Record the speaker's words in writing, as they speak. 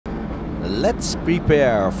Let's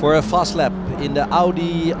prepare for a fast lap in the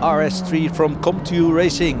Audi RS3 from COMTU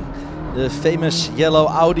Racing. The famous yellow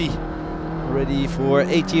Audi. Ready for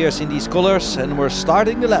 8 years in these colors, and we're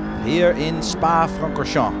starting the lap here in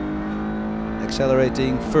Francorchamps.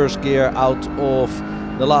 Accelerating first gear out of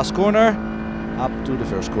the last corner, up to the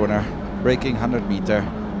first corner. Braking 100 meter.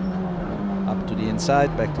 Up to the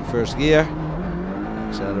inside, back to first gear.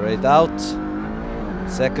 Accelerate out.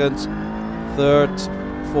 Second, third,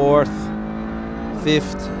 fourth,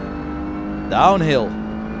 fifth. Downhill.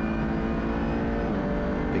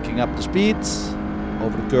 Picking up the speed.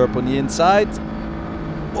 Over the curb on the inside.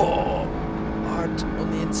 Oh, hard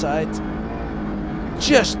on the inside.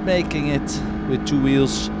 Just making it with two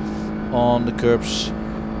wheels on the curbs.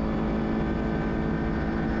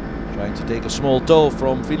 Trying to take a small tow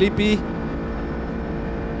from Filippi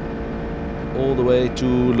all the way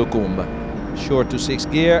to Locombe. Short to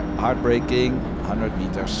 6th gear, hard braking, 100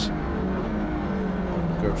 meters. Over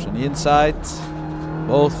the curbs on the inside,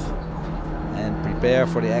 both, and prepare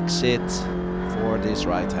for the exit for this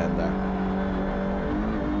right-hander.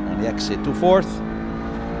 On the exit to 4th,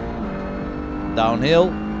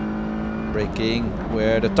 downhill, braking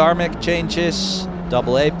where the tarmac changes,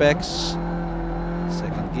 double apex,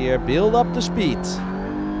 second gear, build up the speed,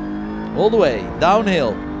 all the way,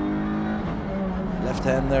 downhill.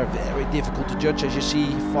 Left-hander, very difficult to judge, as you see,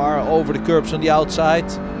 far over the curbs on the outside,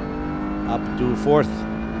 up to 4th,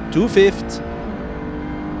 to 5th,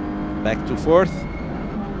 back to 4th,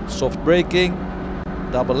 soft braking,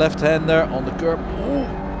 double left-hander on the curb,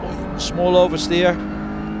 small oversteer,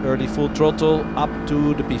 early full throttle up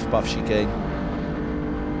to the beef puff chicane.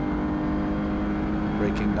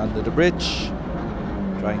 Braking under the bridge,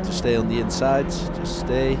 trying to stay on the inside, just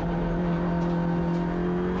stay.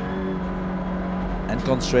 And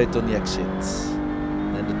concentrate on the exit.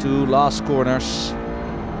 And the two last corners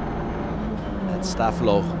at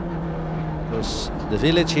Stavelo. Because the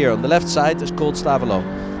village here on the left side is called Stavelo.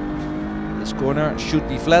 This corner should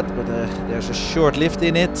be flat, but there's a short lift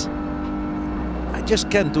in it. I just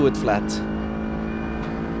can't do it flat.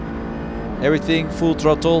 Everything full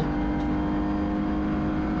throttle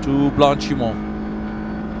to Blanchimont.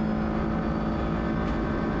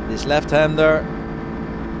 This left-hander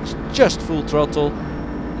is just full throttle.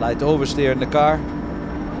 Light oversteer in the car.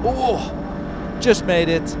 Oh, just made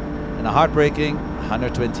it. And a hard braking,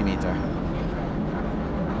 120 meter.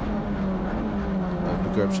 Over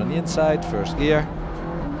the curbs on the inside, first gear.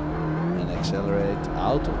 And accelerate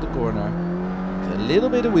out of the corner. A little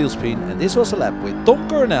bit of wheel spin, and this was a lap with Tom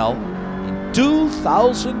Coronel in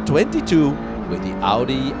 2022 with the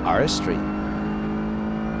Audi RS3.